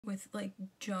with like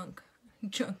junk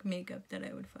makeup that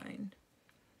I would find.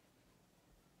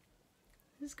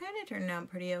 This kind of turned out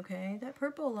pretty okay. That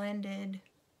purple lent.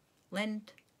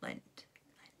 The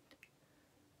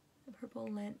purple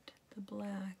lent the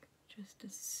black just a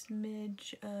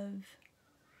smidge of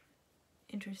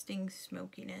interesting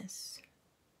smokiness.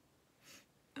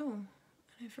 Oh,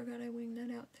 I forgot I winged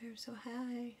that out there, so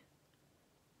hi.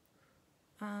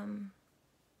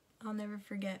 I'll never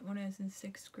forget when I was in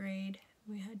 6th grade,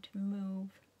 we had to move,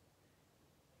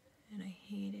 and I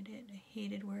hated it. I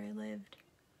hated where I lived,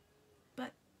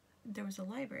 but there was a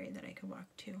library that I could walk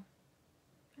to.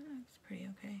 That was pretty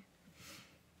okay.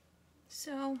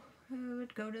 So I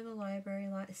would go to the library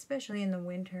a lot, especially in the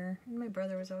winter, and my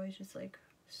brother was always just like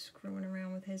screwing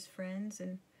around with his friends,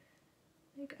 and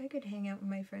like I could hang out with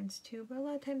my friends too, but a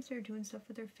lot of times they're doing stuff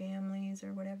with their families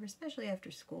or whatever, especially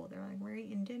after school. They're like, we're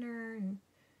eating dinner, and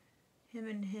him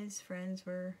and his friends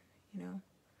were, you know,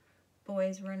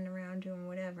 boys running around doing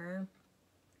whatever.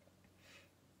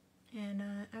 And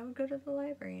I would go to the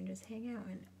library and just hang out,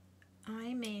 and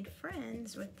I made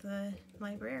friends with the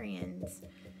librarians,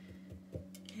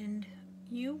 and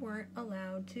you weren't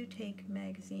allowed to take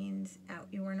magazines out.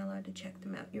 You weren't allowed to check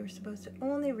them out. You were supposed to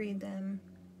only read them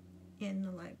in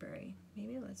the library.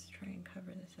 Maybe let's try and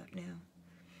cover this up now.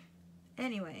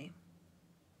 Anyway,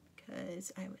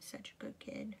 because I was such a good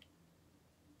kid,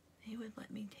 they would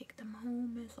let me take them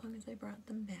home as long as I brought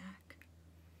them back.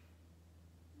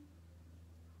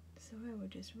 So I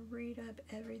would just read up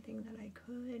everything that I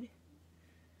could.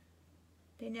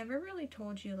 They never really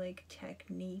told you like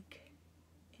technique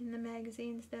in the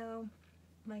magazines though.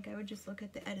 Like I would just look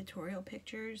at the editorial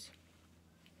pictures,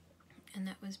 and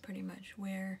that was pretty much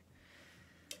where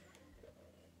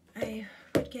I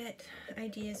would get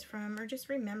ideas from, or just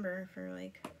remember for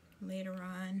like later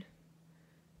on.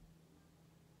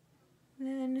 And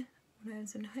then when I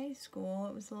was in high school,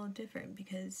 it was a little different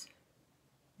because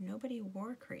nobody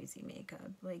wore crazy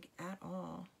makeup, like at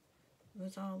all. It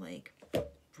was all like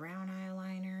brown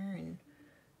eyeliner and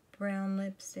brown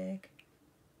lipstick.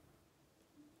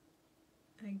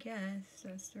 I guess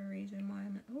that's the reason why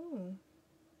I'm, oh,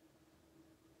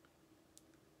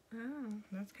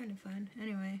 that's kind of fun.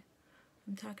 Anyway,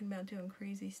 I'm talking about doing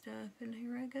crazy stuff, and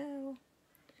here I go.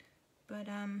 But,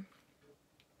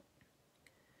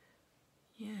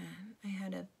 yeah, I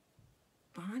had a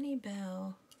Bonnie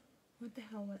Bell, what the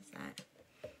hell was that?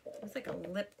 It was like a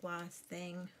lip gloss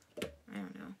thing, I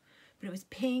don't know, but it was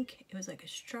pink. It was like a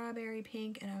strawberry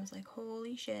pink, and I was like,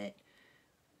 holy shit,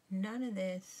 none of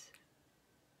this.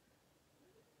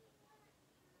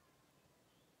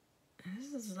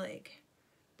 This is like,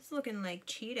 this is looking like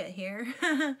Cheetah here.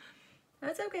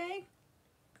 That's okay.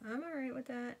 I'm alright with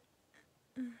that.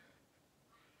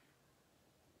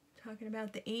 Talking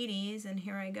about the 80s, and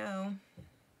here I go,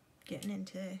 getting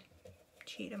into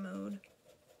Cheetah mode.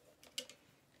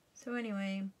 So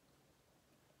anyway,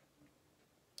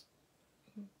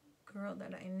 girl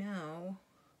that I know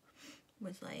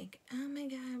was like, oh my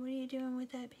god, what are you doing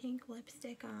with that pink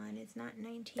lipstick on? It's not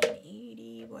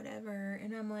 1980, whatever.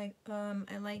 And I'm like,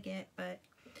 I like it, but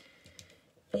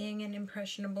being an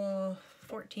impressionable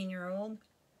 14-year-old,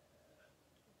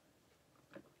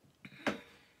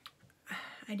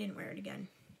 I didn't wear it again.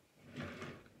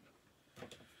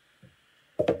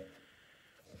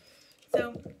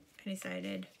 So I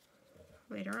decided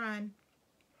later on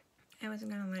I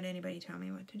wasn't going to let anybody tell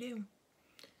me what to do.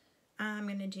 I'm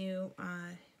going to do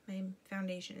my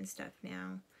foundation and stuff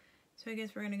now. So I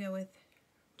guess we're going to go with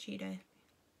Cheetah.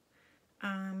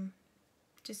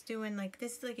 Just doing like,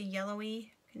 this is like a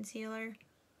yellowy concealer.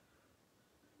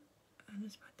 I'll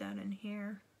just put that in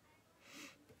here.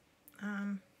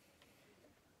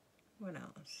 What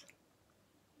else?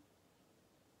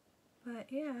 But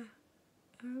yeah,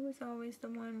 I was always the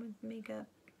one with makeup.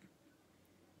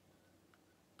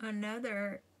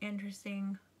 Another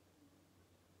interesting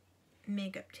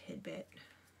makeup tidbit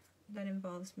that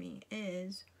involves me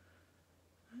is,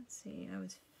 let's see, I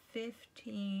was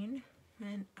 15,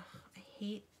 and I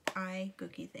hate eye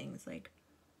gooky things. Like,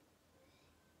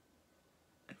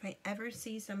 if I ever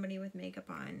see somebody with makeup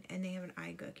on and they have an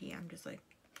eye gooky, I'm just like,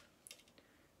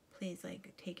 please,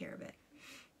 like, take care of it.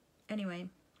 Anyway,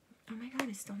 oh my god,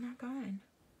 it's still not gone.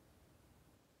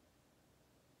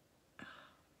 Oh,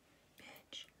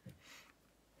 bitch.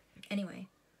 Anyway,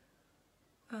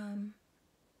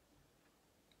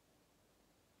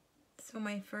 so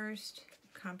my first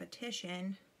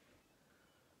competition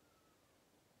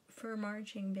for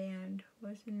marching band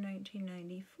was in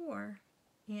 1994,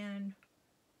 and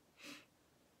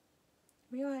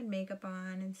we all had makeup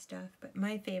on and stuff, but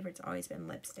my favorite's always been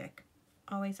lipstick.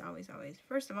 Always, always, always.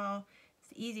 First of all, it's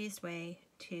the easiest way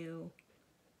to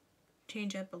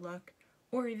change up a look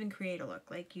or even create a look.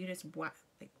 Like you just whack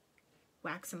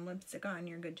some lipstick on,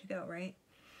 you're good to go, right?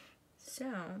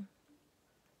 So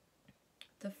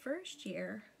the first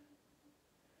year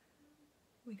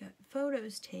we got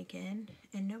photos taken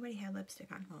and nobody had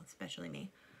lipstick on, well, especially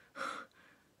me.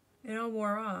 It all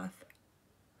wore off.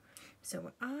 So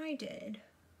what I did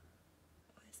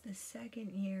was the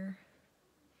second year,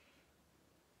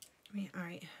 all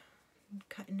right, I'm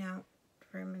cutting out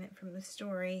for a minute from the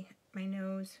story. My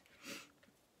nose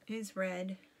is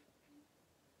red,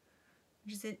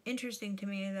 which is interesting to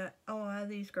me that a lot of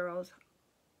these girls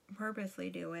purposely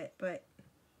do it, but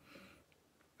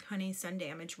honey, sun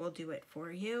damage will do it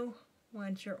for you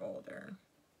once you're older.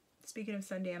 Speaking of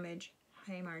sun damage,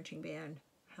 hi marching band,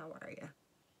 how are you?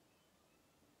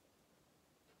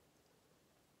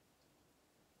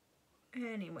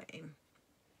 Anyway,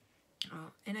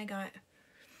 oh, and I got,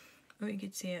 oh, you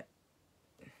can see it.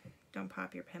 Don't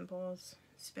pop your pimples,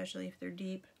 especially if they're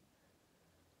deep.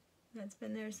 That's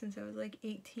been there since I was like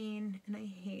 18, and I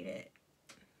hate it.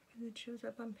 It shows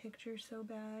up on pictures so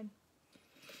bad.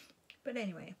 But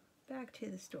anyway, back to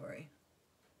the story.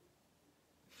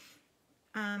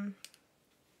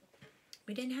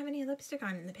 We didn't have any lipstick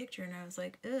on in the picture, and I was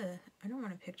like, ugh, I don't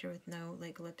want a picture with no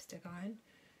like lipstick on.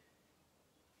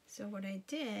 So what I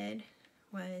did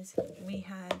was, we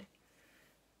had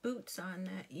boots on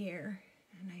that year,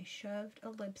 and I shoved a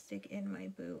lipstick in my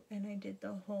boot, and I did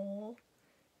the whole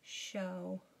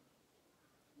show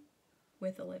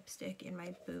with a lipstick in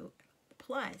my boot.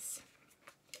 Plus,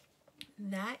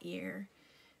 that year,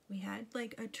 we had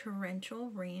like a torrential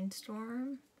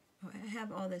rainstorm. Oh, I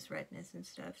have all this redness and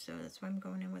stuff, so that's why I'm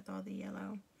going in with all the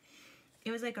yellow.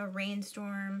 It was like a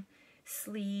rainstorm,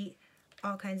 sleet,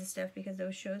 all kinds of stuff, because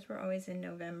those shows were always in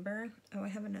November. Oh, I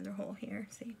have another hole here,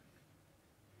 see?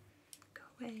 Go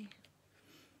away.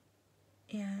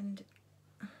 And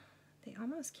they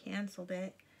almost canceled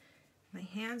it. My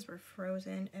hands were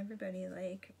frozen. Everybody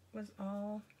like was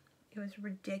all, it was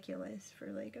ridiculous for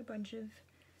like a bunch of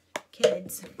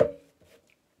kids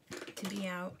to be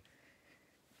out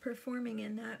performing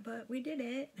in that, but we did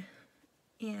it.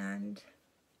 And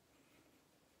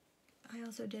I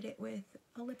also did it with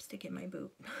a lipstick in my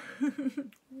boot.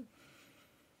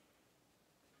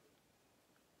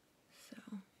 So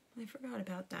I forgot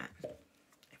about that.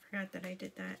 I forgot that I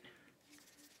did that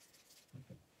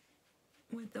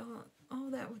with all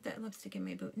that with that lipstick in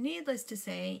my boot. Needless to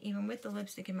say, even with the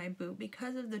lipstick in my boot,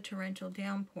 because of the torrential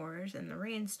downpours and the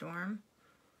rainstorm,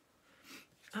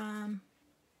 hold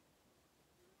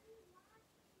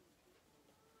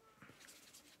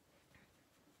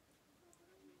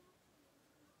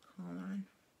on.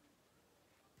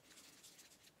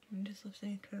 I'm just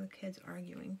listening to the kids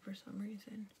arguing for some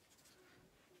reason.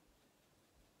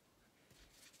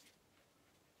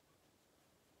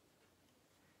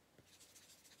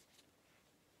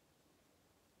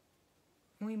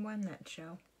 We won that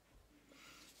show.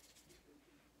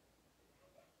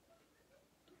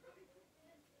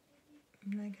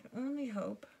 And I can only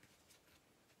hope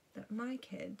that my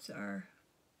kids are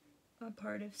a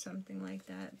part of something like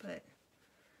that, but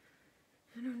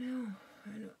I don't know.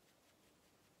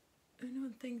 I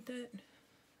don't think that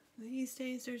these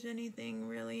days there's anything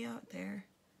really out there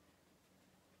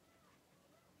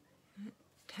that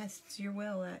tests your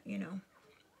will at,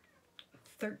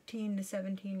 13 to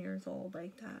 17 years old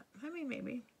like that. I mean,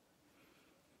 maybe.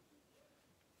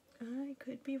 I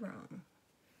could be wrong.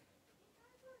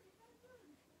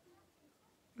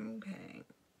 Okay.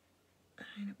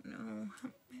 I don't know.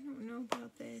 I don't know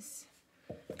about this.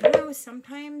 I know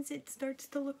sometimes it starts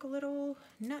to look a little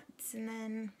nuts, and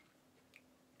then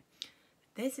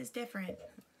this is different.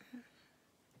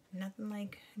 Nothing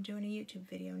like doing a YouTube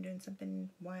video and doing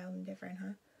something wild and different,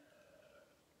 huh?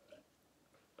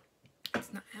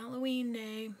 It's not Halloween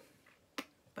day,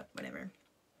 but whatever.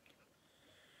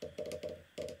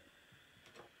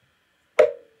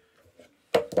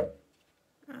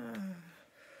 I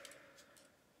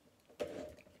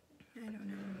don't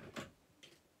know.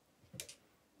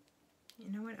 You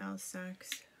know what else sucks?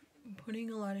 Putting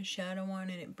a lot of shadow on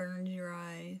and it burns your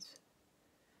eyes.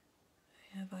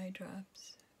 I have eye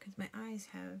drops because my eyes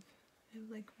have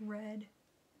like red,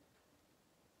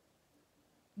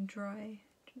 dry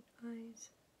eyes.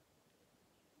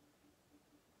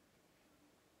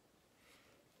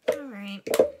 Alright,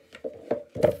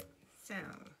 so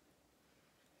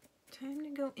time to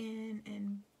go in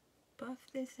and buff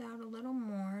this out a little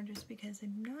more, just because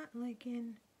I'm not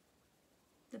liking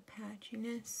the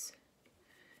patchiness.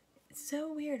 It's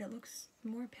so weird, it looks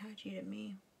more patchy to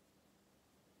me.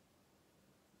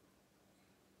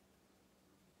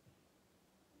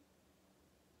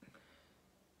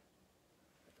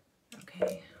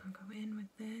 Okay, I'll go in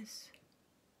with this.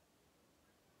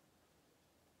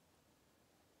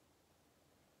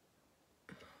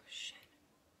 Oh, shit.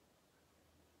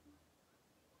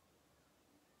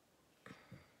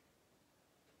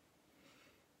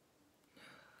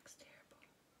 Looks terrible.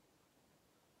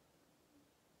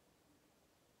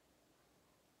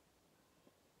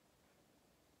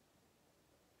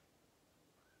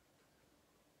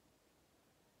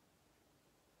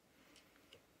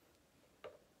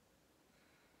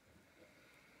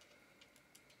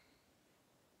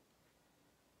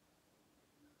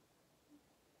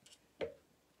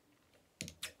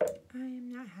 I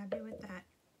am not happy with that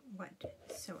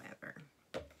whatsoever.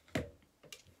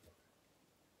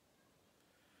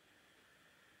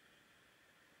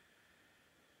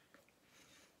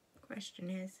 Question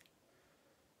is,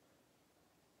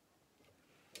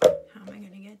 how am I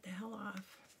going to get the hell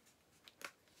off?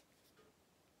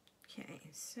 Okay,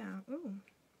 so, ooh,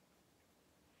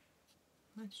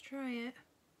 let's try it.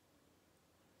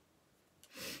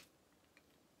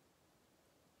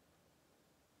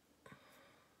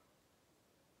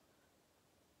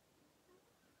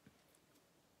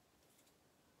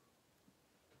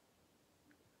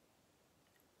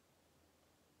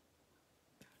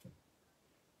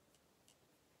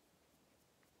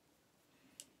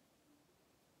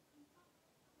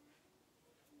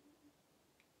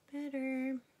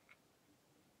 Better.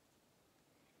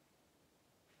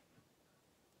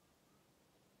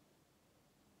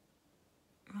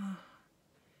 Oh,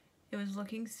 it was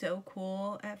looking so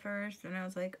cool at first, and I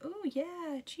was like, oh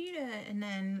yeah, cheetah. And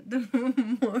then the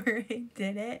more I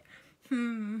did it,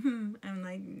 I'm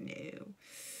like, no.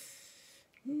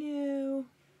 No.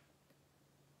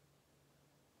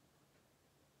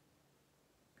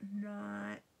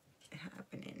 Not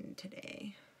happening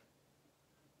today.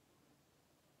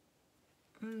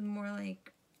 It was more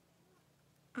like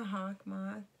a hawk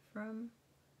moth from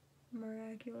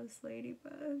Miraculous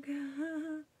Ladybug.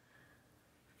 That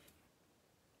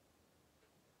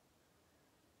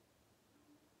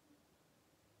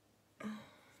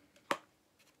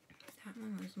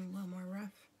one was a little more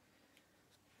rough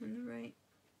on the right.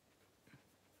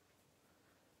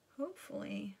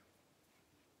 Hopefully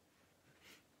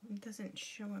it doesn't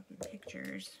show up in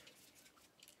pictures.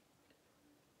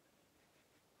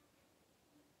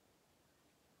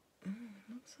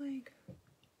 Looks like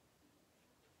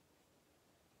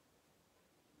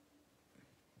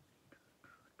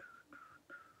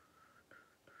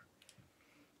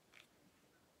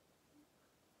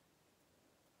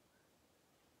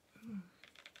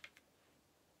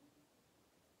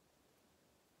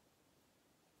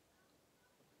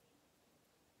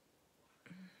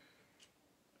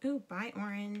ooh, by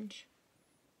orange.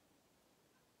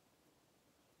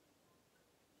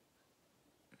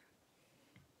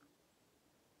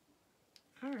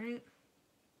 All right.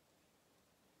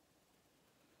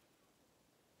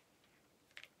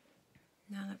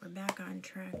 Now that we're back on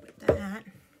track with that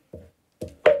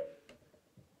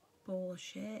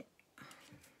bullshit,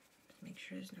 just make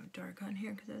sure there's no dark on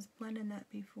here because I was blending that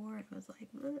before. It was like,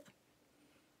 ugh.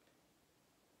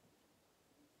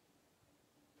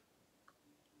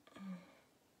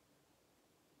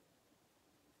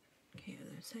 Okay,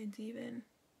 other side's even.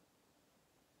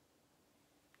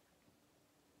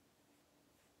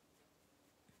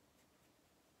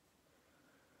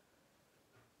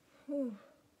 Whew.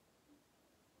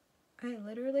 I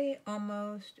literally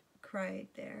almost cried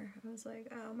there. I was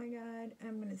like, oh my god,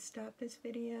 I'm gonna stop this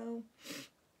video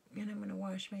and I'm gonna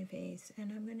wash my face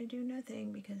and I'm gonna do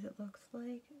nothing because it looks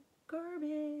like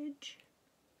garbage.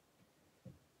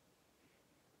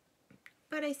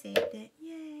 But I saved it.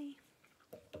 Yay.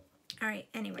 Alright,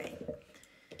 anyway.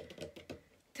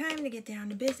 Time to get down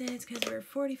to business because we're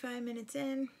 45 minutes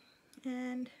in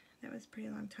and that was a pretty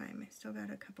long time. I still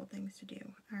got a couple things to do.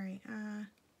 Alright,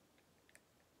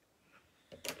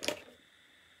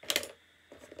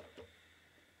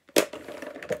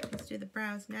 let's do the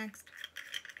brows next.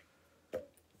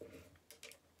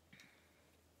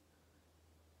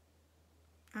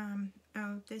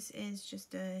 Oh, this is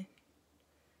just a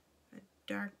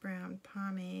dark brown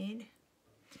pomade.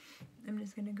 I'm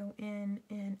just gonna go in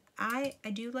and I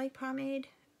do like pomade.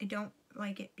 I don't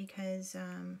like it because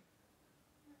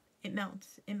it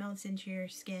melts. It melts into your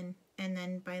skin and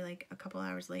then by like a couple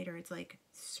hours later it's like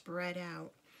spread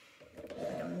out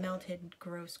like a melted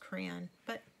gross crayon.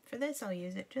 But for this I'll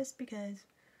use it just because.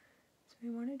 So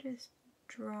I want to just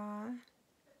draw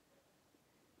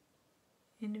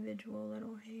individual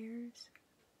little hairs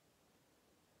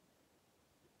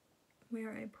where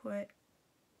I put,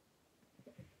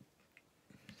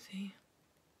 see,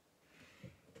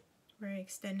 where I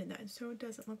extended that so it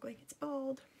doesn't look like it's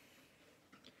bald.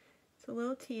 It's a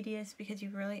little tedious because you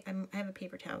really, I have a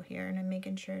paper towel here and I'm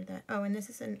making sure that, oh, and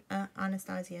this is an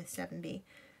Anastasia 7B.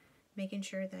 Making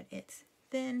sure that it's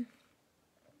thin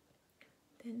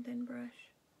brush.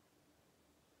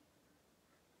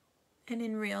 And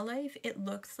in real life, it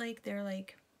looks like they're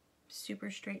like super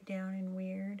straight down and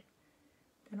weird.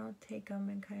 Then I'll take them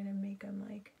and kind of make them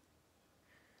like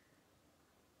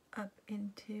up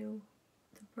into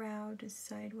the brow, just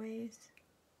sideways.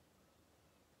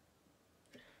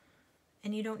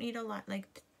 And you don't need a lot,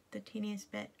 like the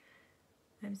teeniest bit.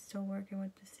 I'm still working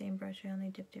with the same brush. I only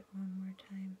dipped it one more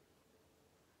time.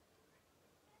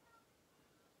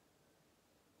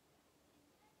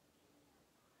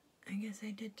 I guess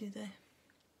I did do the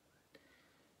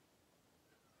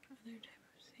other type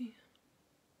of C.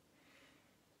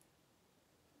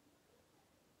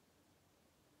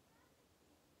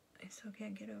 I still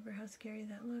can't get over how scary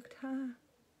that looked, huh?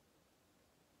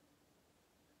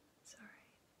 Sorry.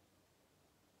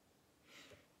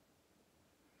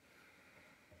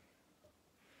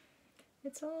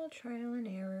 It's all trial and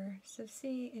error. So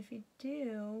see, if you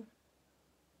do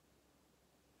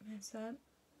mess up,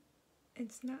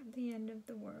 it's not the end of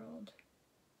the world.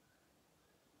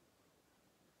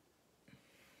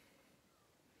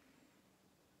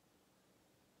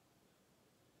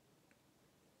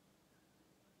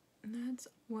 And that's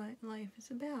what life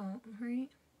is about, right?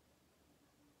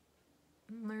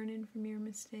 Learning from your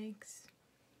mistakes.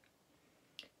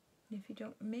 And if you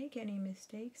don't make any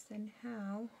mistakes, then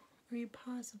how are you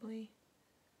possibly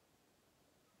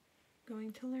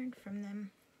going to learn from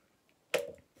them?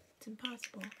 It's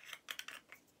impossible.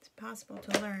 It's possible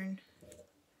to learn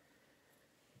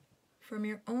from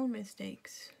your own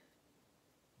mistakes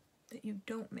that you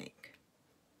don't make.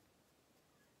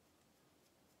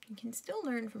 You can still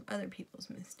learn from other people's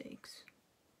mistakes.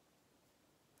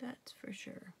 That's for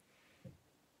sure.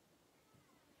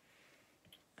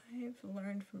 I've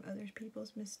learned from other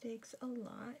people's mistakes a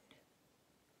lot.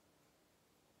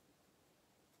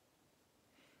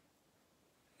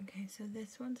 Okay, so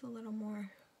this one's a little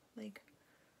more like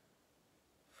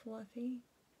fluffy.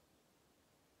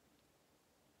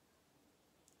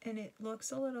 And it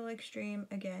looks a little extreme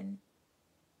again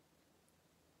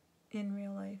in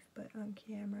real life, but on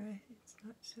camera it's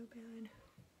not so bad.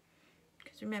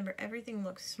 Because remember, everything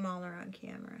looks smaller on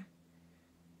camera.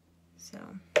 So,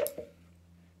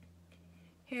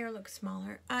 hair looks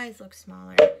smaller, eyes look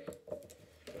smaller.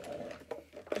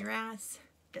 Your ass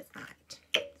does not.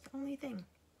 It's the only thing.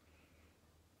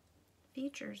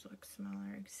 Features look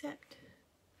smaller, except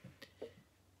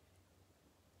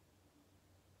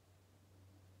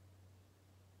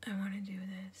I want to do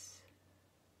this.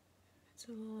 It's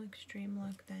a little extreme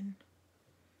look, then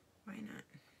why not?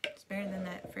 It's better than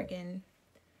that friggin'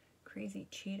 crazy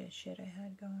cheetah shit I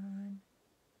had going on.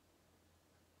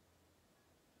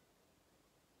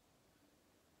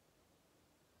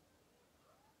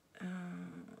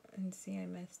 And see, I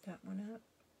messed that one up.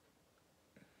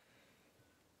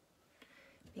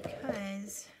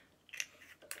 Because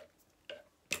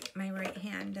my right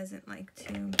hand doesn't like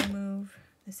to move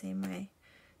the same way.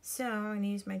 So I'm going to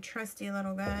use my trusty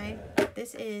little guy.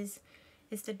 This is,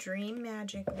 it's the Dream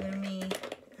Magic Lumi.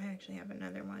 I actually have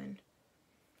another one.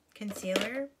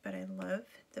 Concealer, but I love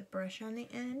the brush on the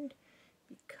end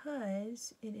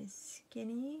because it is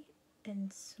skinny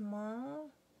and small.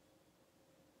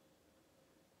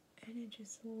 And it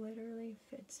just literally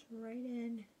fits right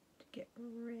in to get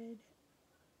rid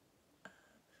of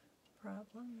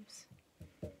problems.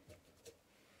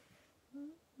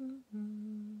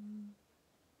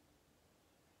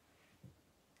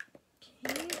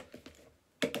 Okay.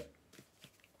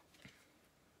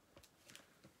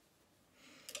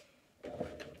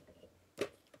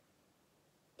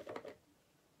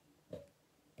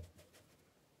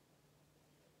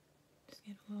 Just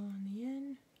get a little on the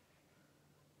end.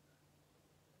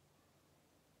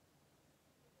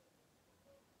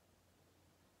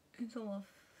 It's a little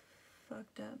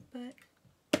fucked up, but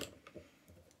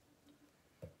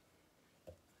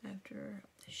after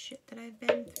the shit that I've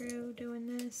been through doing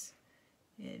this,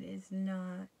 it is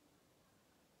not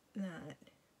that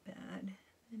bad.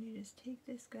 And you just take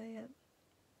this guy up.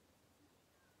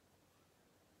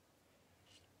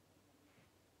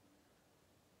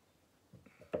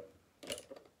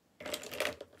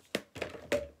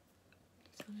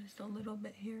 So just a little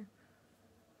bit here.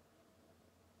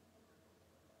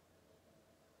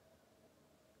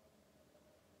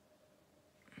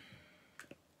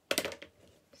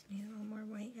 Need a little more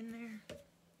white in there.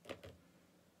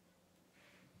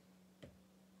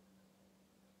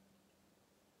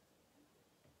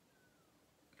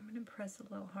 I'm I'm going to press a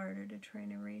little harder to try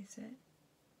and erase it.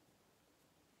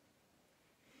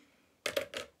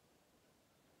 That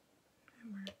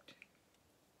worked.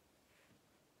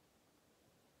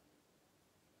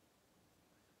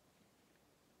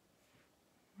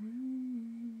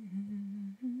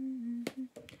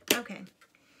 Okay.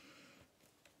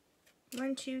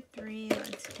 1, 2, 3.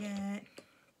 Let's get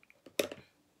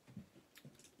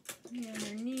the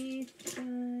underneath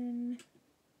done.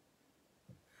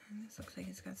 And this looks like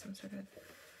it's got some sort of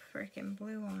freaking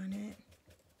blue on it.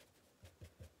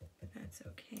 But that's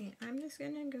okay. I'm just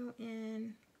gonna go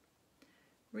in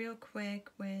real quick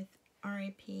with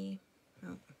RIP.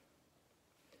 Oh,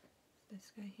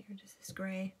 this guy here, just this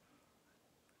gray.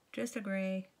 Just a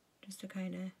gray, just to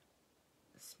kind of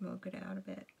smoke it out a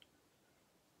bit.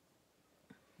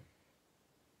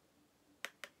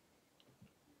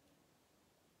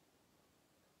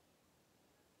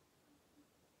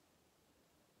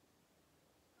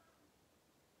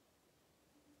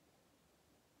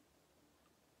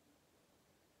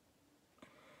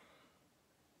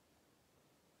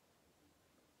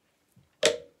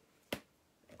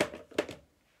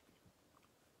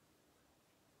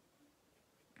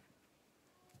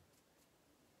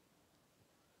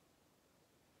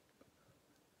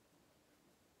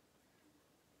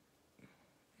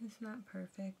 It's not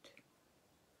perfect.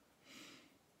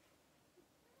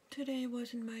 Today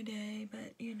wasn't my day,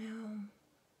 but you know.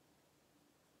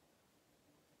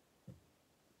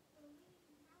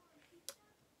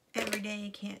 Every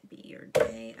day can't be your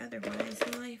day, otherwise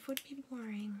life would be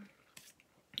boring.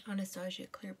 Anastasia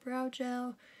Clear Brow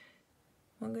Gel.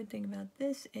 One good thing about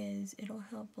this is it'll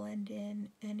help blend in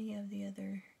any of the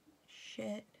other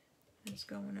shit that's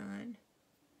going on.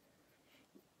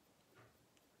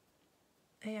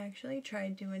 I actually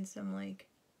tried doing some like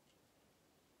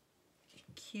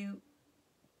cute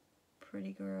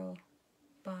pretty girl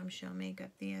bombshell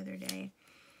makeup the other day,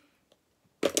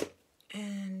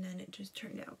 and then it just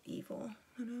turned out evil,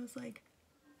 and I was like,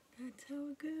 that's how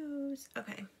it goes.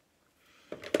 Okay,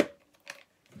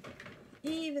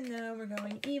 even though we're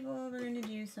going evil, we're gonna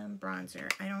do some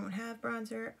bronzer. I don't have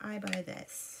bronzer. I buy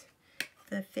this,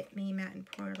 the Fit Me Matte and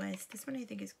Poreless. This one I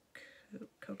think is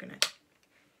coconut.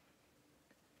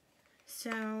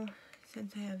 So,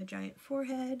 since I have a giant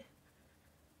forehead,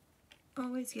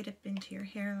 always get up into your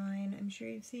hairline. I'm sure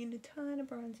you've seen a ton of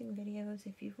bronzing videos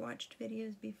if you've watched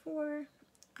videos before.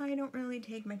 I don't really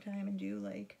take my time and do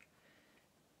like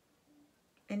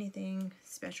anything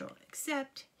special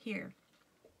except here.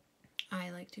 I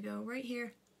like to go right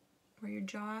here where your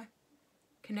jaw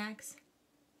connects.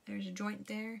 There's a joint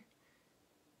there.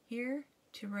 Here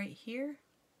to right here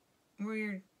where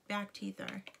your back teeth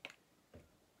are.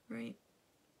 Right?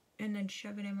 And then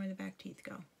shove it in where the back teeth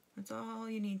go. That's all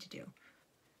you need to do.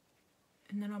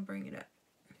 And then I'll bring it up.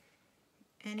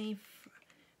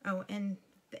 Oh, and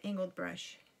the angled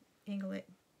brush. Angle it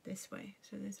this way.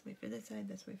 So this way for this side,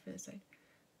 this way for this side.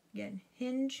 Again,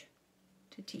 hinge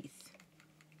to teeth.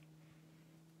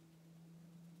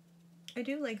 I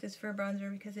do like this for a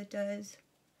bronzer because it does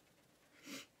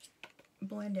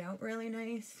blend out really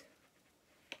nice.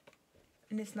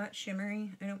 And it's not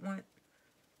shimmery. I don't want,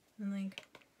 like,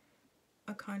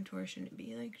 a contour shouldn't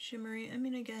be like shimmery. I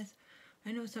mean, I guess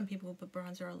I know some people put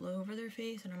bronzer all over their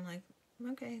face, and I'm like,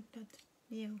 okay, that's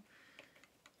you.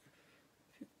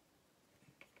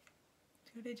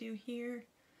 What I do here,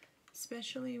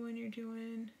 especially when you're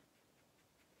doing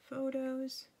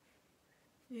photos,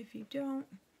 if you don't,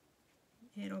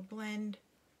 it'll blend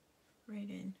right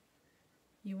in.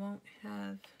 You won't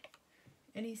have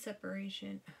any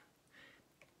separation.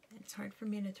 It's hard for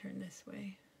me to turn this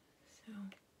way, so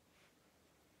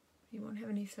you won't have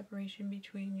any separation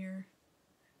between your,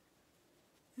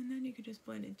 and then you could just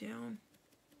blend it down.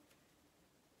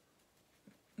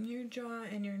 Your jaw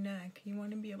and your neck, you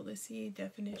want to be able to see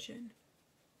definition.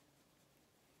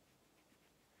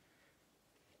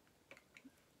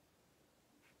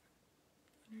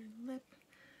 Your lip.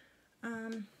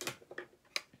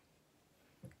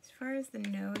 As far as the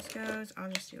nose goes,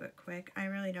 I'll just do it quick. I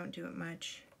really don't do it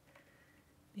much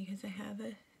because I have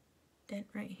a dent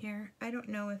right here. I don't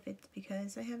know if it's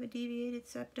because I have a deviated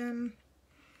septum.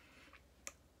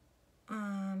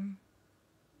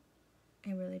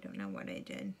 I really don't know what I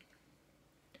did.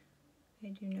 I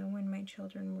do know when my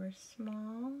children were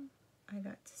small, I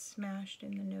got smashed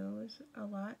in the nose a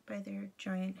lot by their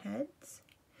giant heads.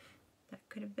 That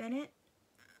could have been it.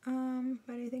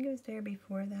 But I think it was there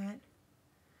before that.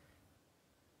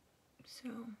 So,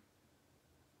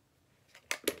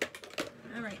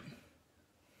 alright.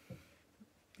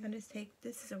 I'll just take,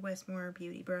 this is a Westmore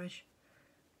Beauty brush.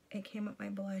 It came with my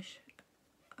blush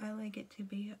I like it to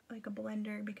be like a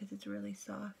blender because it's really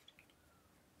soft.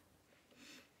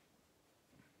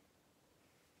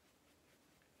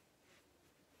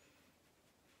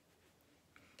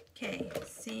 Okay,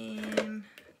 same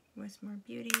Westmore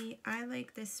Beauty. I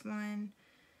like this one.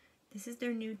 This is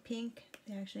their nude pink.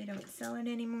 They actually don't sell it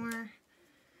anymore,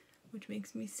 which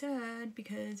makes me sad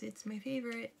because it's my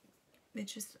favorite.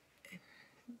 It's just,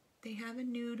 they have a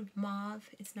nude mauve.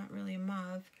 It's not really a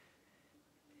mauve.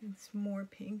 It's more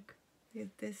pink.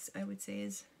 This, I would say,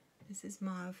 this is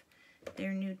mauve.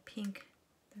 Their nude pink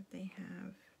that they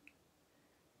have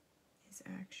is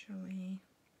actually,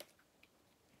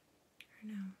 I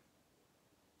don't know,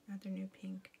 not their nude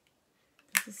pink.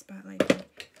 This is Spotlight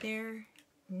Pink. Their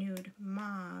nude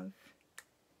mauve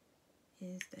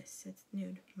is this. It's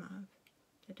nude mauve.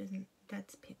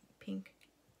 That's pink.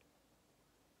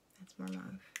 That's more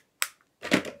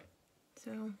mauve.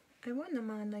 So I won them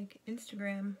on like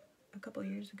Instagram a couple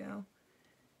years ago.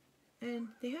 And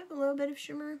they have a little bit of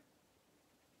shimmer.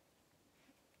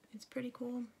 It's pretty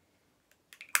cool.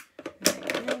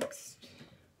 Right, next,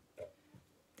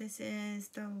 this is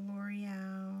the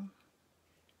L'Oreal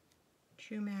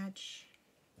True Match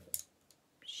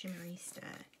Shimmerista.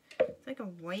 It's like a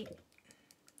white.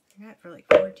 I got it for like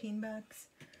 14 bucks.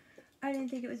 I didn't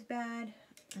think it was bad.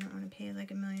 I don't want to pay like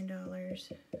 $1 million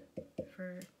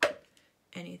for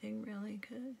anything really,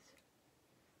 cause.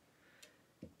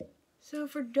 So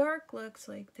for dark looks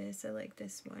like this, I like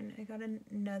this one. I got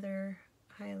another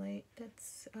highlight.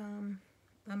 That's a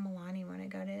Milani one. I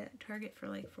got it at Target for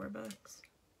like 4 bucks.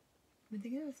 I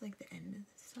think it was like the end of the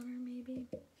summer maybe.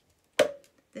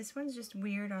 This one's just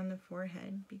weird on the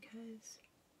forehead because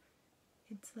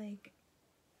it's like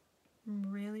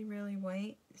really, really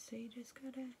white. So you just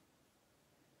gotta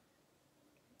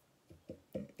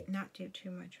not do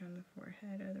too much on the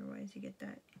forehead, otherwise you get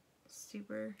that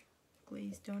super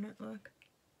glazed donut look.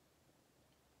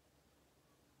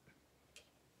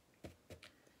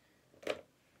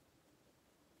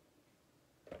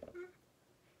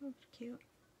 That's cute.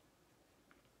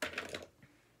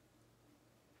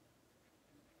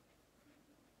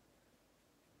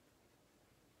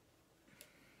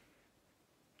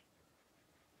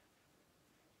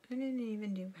 I didn't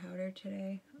even do powder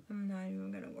today. I'm not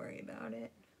even gonna worry about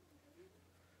it.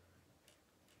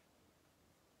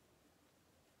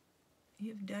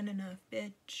 You've done enough,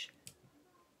 bitch.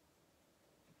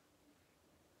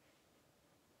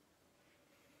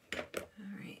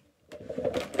 Alright.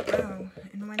 Oh,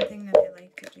 and one thing that I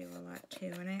like to do a lot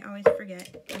too, and I always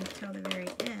forget until the very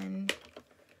end,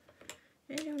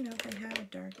 I don't know if I have a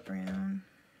dark brown.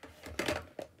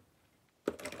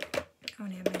 Oh,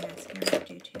 and I have my mascara to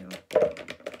do too.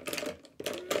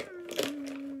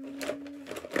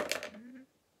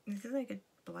 This is like a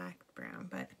black brown,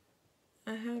 but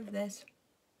I have this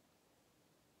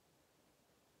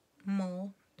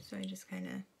mole, so I just kind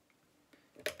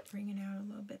of bring it out a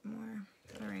little bit more.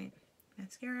 Alright,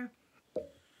 mascara.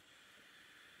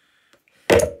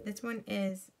 This one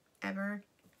is Ever.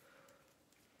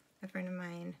 A friend of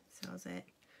mine sells it.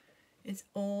 It's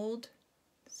old,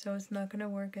 so it's not going to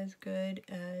work as good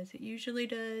as it usually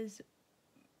does.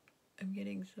 I'm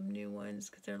getting some new ones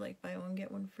because they're like buy one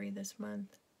get one free this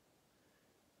month.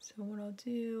 So what I'll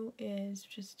do is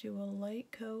just do a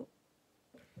light coat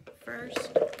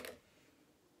first.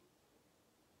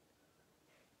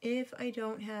 If I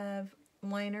don't have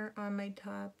liner on my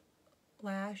top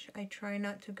lash, I try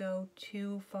not to go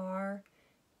too far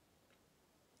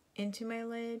into my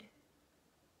lid,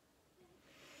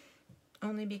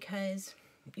 only because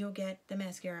you'll get the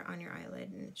mascara on your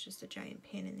eyelid and it's just a giant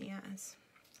pain in the ass.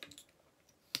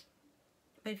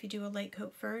 But if you do a light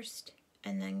coat first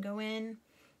and then go in,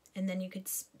 and then you could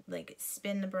like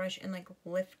spin the brush and like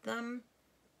lift them,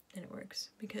 then it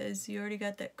works, because you already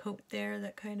got that coat there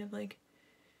that kind of like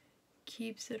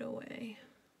keeps it away.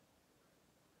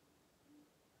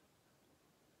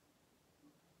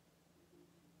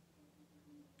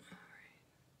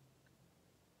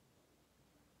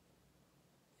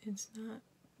 It's not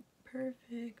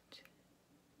perfect.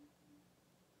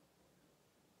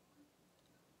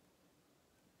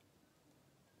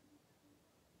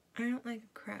 I don't like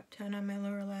a crap ton on my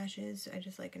lower lashes. I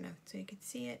just like enough so you can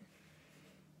see it.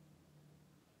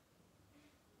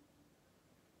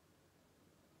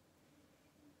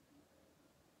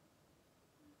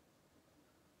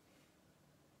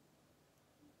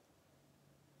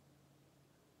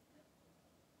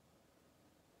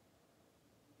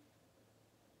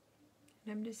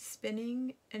 And I'm just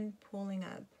spinning and pulling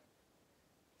up.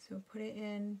 So put it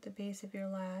in the base of your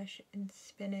lash and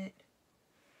spin it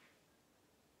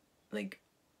like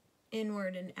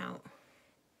inward and out.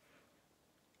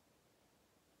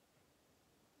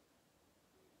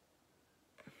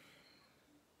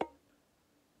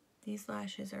 these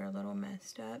lashes are a little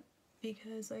messed up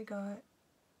because I got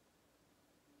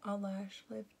a lash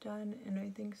lift done and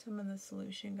I think some of the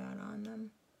solution got on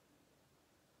them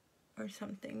or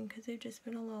something because they've just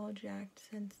been a little jacked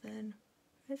since then.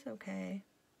 It's okay.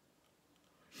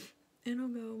 It'll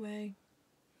go away.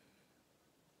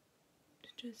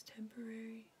 It's just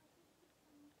temporary.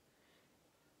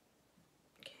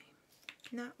 Okay.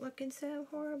 Not looking so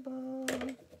horrible.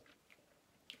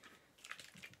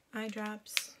 Eye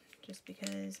drops, just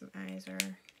because my eyes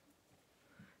are,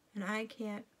 and I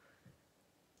can't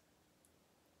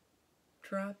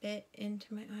drop it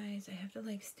into my eyes. I have to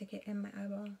like stick it in my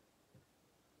eyeball.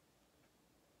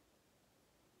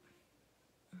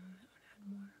 That would add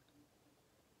more.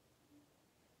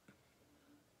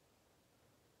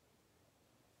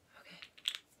 Okay.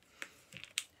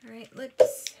 All right,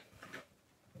 lips.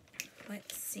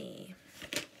 Let's see.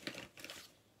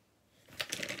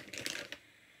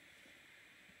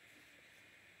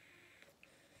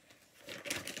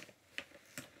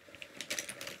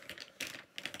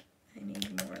 I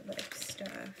need more lip stuff.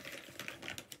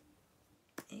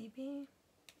 Maybe.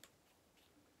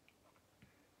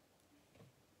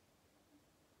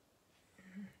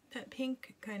 That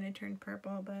pink kind of turned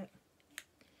purple, but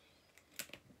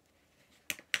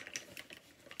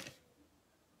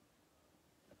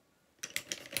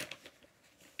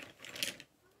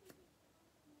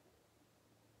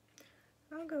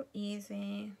I'll go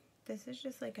easy. This is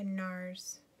just like a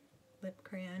NARS lip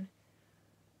crayon.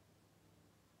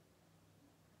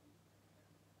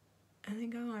 I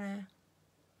think I want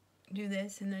to do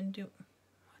this and then do,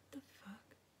 what the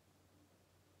fuck?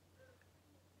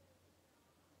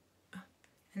 Oh,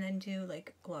 and then do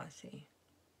like glossy.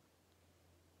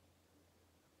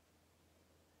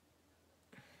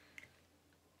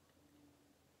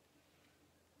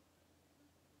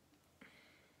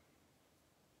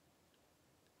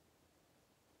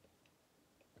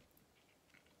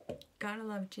 Gotta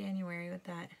love January with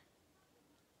that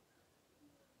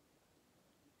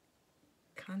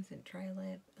constant dry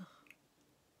lip. Ugh.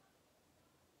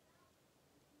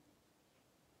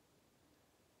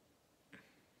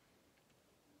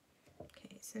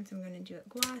 Okay, since I'm going to do it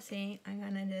glossy, I'm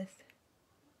going to just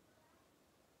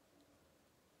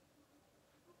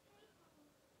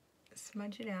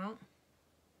smudge it out.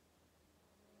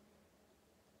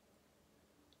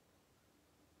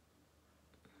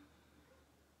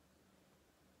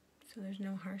 So there's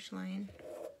no harsh line.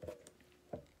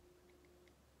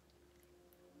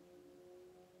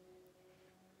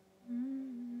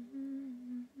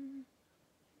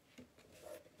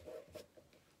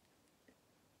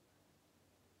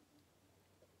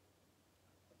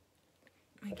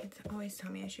 My kids always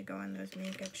tell me I should go on those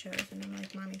makeup shows, and I'm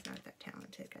like, Mommy's not that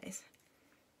talented, guys.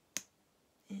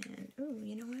 And, ooh,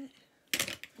 you know what?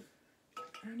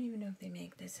 I don't even know if they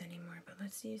make this anymore, but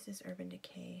let's use this Urban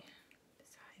Decay,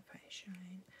 this Hi-Fi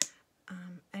Shine.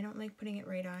 I don't like putting it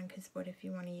right on, because what if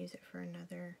you want to use it for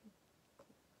another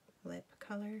lip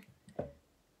color?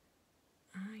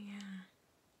 Oh, yeah.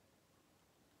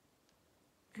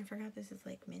 I forgot this is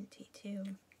like minty, too.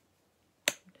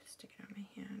 Just stick it on my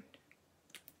hand.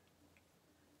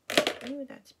 Ooh,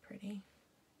 that's pretty.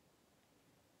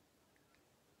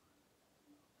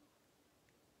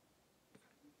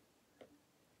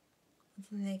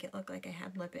 Let's make it look like I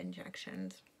had lip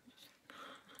injections.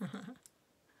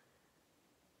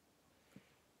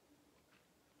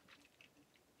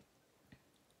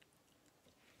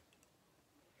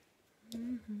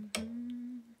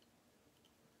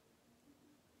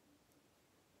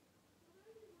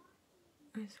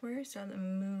 I swear I saw the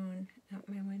moon out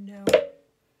my window.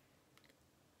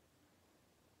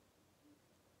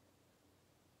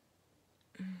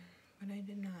 But I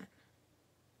did not.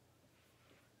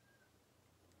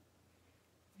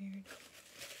 Weird.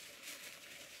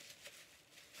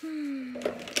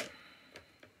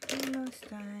 Almost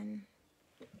done.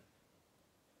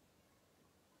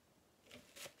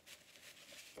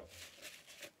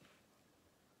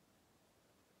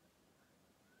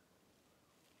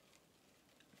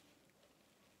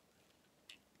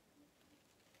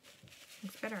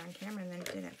 It's better on camera than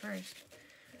it did at first.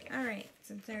 Alright,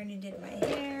 since I already did my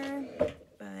hair,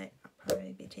 but I'll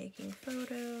probably be taking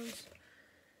photos.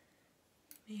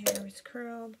 My hair was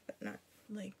curled, but not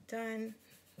like done.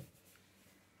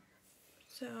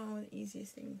 So the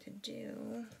easiest thing to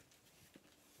do,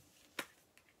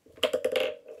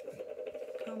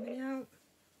 comb it out.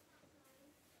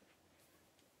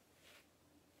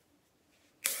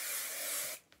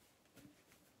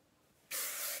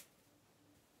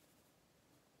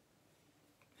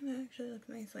 And it actually looks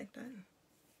nice like that.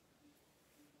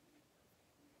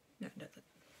 No, it doesn't.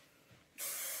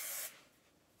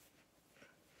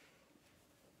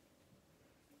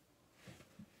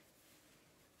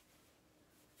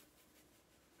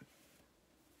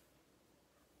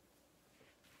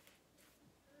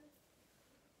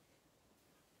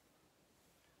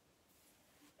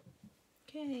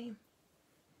 Okay.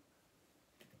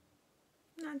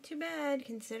 Not too bad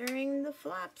considering the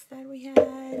flops that we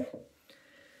had.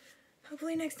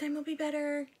 Hopefully next time will be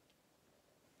better.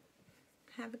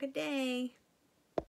 Have a good day.